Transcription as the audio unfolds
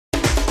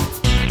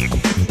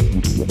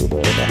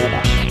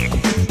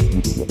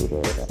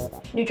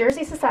New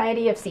Jersey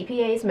Society of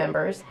CPAs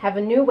members have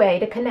a new way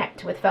to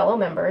connect with fellow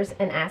members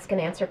and ask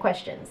and answer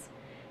questions.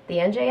 The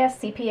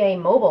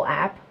NJCPA mobile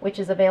app, which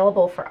is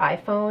available for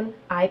iPhone,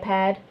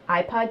 iPad,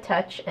 iPod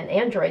Touch, and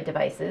Android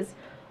devices,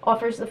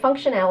 offers the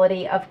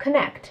functionality of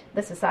Connect,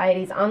 the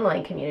Society's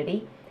online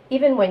community,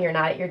 even when you're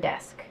not at your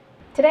desk.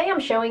 Today I'm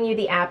showing you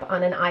the app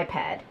on an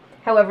iPad.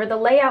 However, the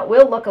layout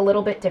will look a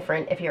little bit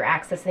different if you're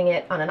accessing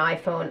it on an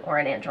iPhone or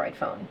an Android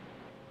phone.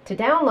 To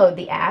download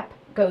the app,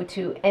 go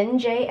to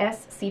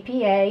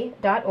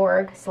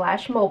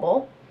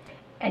njscpa.org/mobile,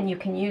 and you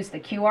can use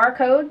the QR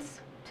codes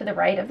to the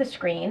right of the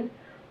screen,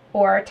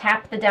 or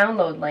tap the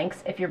download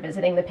links if you're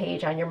visiting the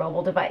page on your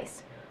mobile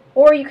device.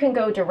 Or you can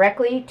go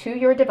directly to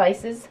your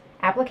device's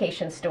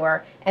application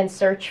store and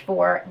search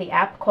for the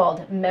app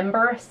called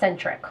Member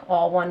Centric,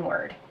 all one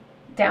word.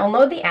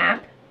 Download the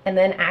app and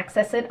then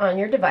access it on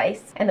your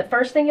device, and the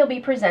first thing you'll be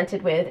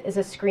presented with is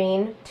a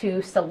screen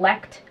to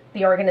select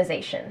the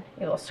organization.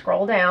 You will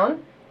scroll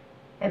down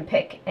and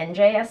pick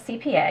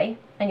NJCPA,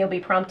 and you'll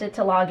be prompted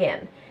to log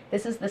in.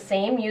 This is the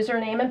same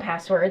username and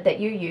password that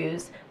you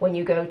use when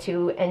you go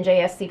to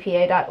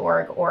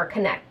njscpa.org or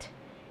Connect.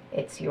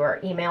 It's your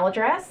email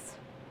address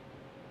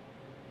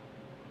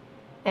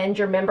and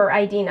your member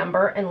ID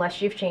number, unless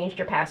you've changed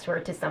your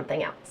password to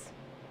something else.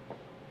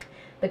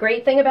 The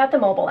great thing about the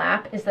mobile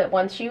app is that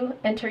once you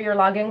enter your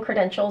login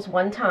credentials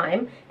one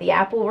time, the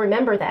app will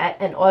remember that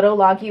and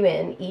auto-log you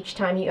in each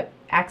time you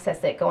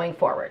access it going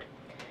forward.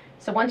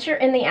 So once you're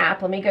in the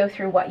app, let me go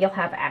through what you'll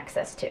have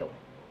access to.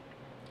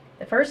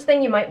 The first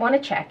thing you might want to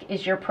check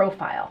is your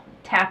profile.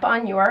 Tap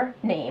on your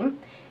name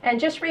and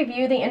just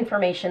review the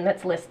information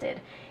that's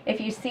listed.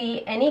 If you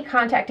see any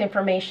contact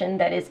information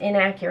that is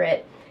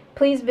inaccurate,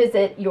 please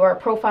visit your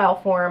profile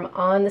form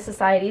on the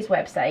Society's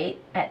website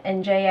at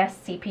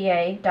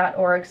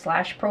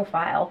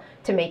njscpa.org/profile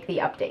to make the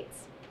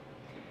updates.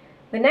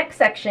 The next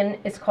section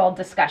is called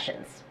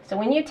Discussions. So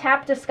when you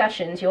tap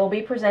Discussions, you'll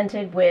be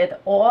presented with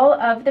all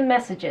of the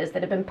messages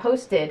that have been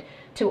posted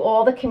to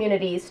all the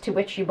communities to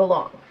which you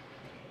belong.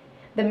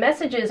 The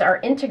messages are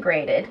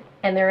integrated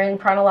and they're in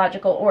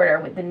chronological order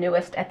with the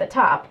newest at the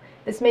top.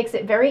 This makes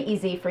it very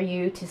easy for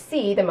you to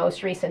see the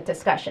most recent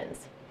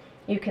discussions.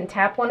 You can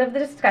tap one of the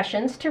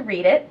discussions to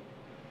read it,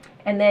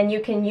 and then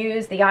you can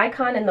use the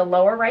icon in the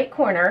lower right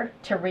corner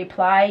to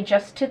reply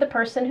just to the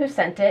person who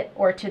sent it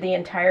or to the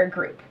entire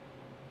group.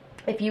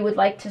 If you would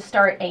like to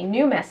start a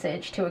new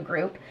message to a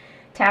group,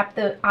 tap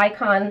the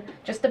icon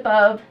just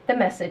above the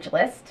message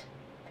list,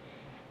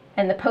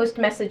 and the post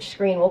message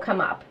screen will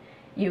come up.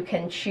 You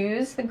can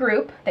choose the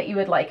group that you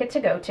would like it to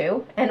go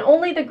to, and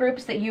only the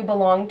groups that you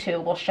belong to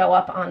will show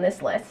up on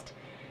this list.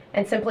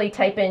 And simply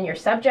type in your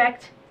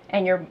subject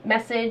and your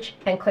message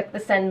and click the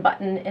send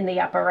button in the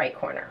upper right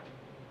corner.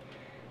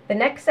 The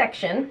next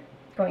section,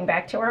 going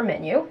back to our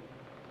menu,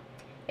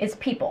 is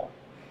People.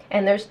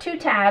 And there's two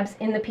tabs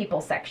in the People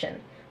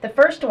section. The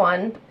first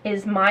one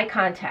is My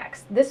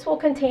Contacts. This will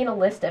contain a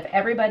list of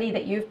everybody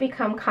that you've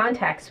become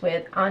contacts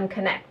with on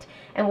Connect,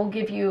 and will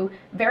give you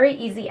very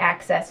easy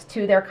access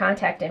to their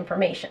contact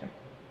information.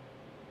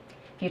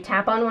 If you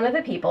tap on one of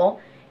the people,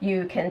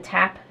 you can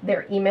tap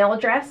their email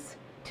address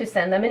to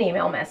send them an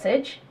email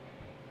message.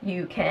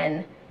 You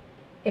can,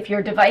 if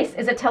your device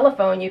is a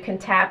telephone, you can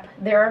tap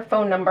their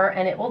phone number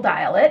and it will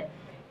dial it.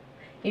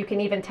 You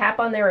can even tap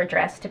on their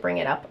address to bring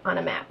it up on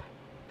a map.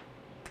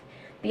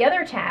 The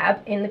other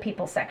tab in the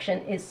People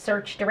section is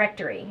Search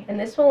Directory, and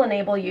this will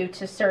enable you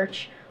to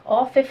search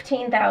all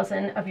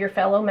 15,000 of your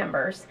fellow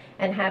members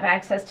and have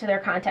access to their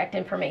contact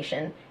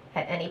information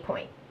at any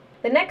point.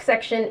 The next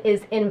section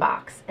is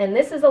Inbox, and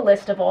this is a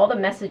list of all the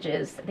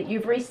messages that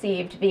you've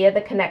received via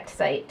the Connect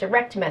site,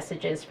 direct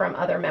messages from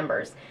other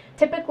members.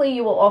 Typically,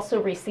 you will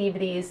also receive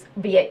these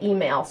via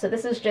email, so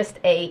this is just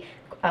a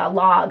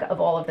log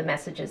of all of the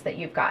messages that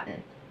you've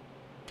gotten.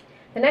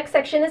 The next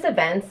section is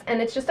Events,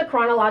 and it's just a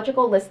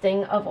chronological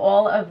listing of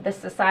all of the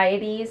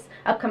Society's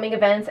upcoming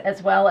events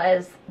as well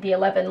as the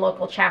 11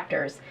 local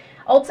chapters.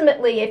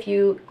 Ultimately, if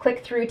you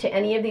click through to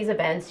any of these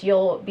events,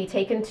 you'll be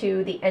taken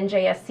to the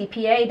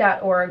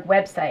njscpa.org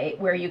website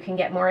where you can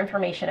get more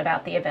information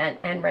about the event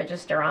and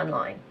register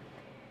online.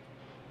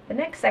 The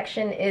next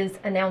section is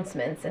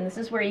Announcements, and this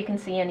is where you can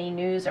see any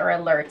news or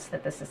alerts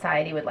that the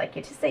Society would like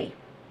you to see.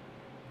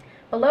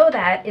 Below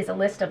that is a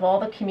list of all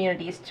the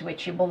communities to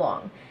which you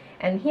belong.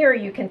 And here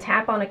you can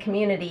tap on a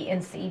community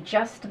and see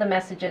just the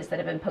messages that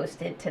have been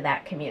posted to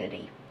that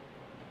community.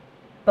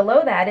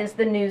 Below that is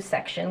the News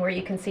section, where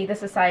you can see the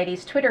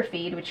Society's Twitter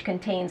feed, which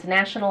contains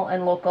national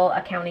and local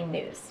accounting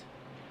news.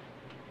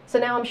 So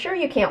now I'm sure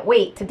you can't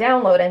wait to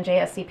download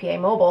NJCPA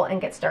Mobile and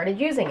get started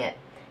using it.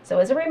 So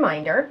as a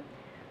reminder,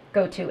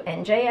 go to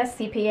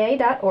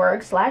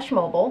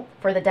njscpa.org/mobile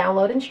for the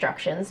download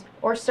instructions,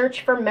 or search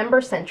for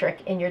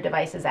Member-Centric in your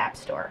device's app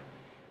store.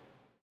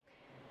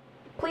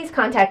 Please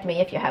contact me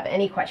if you have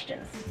any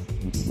questions.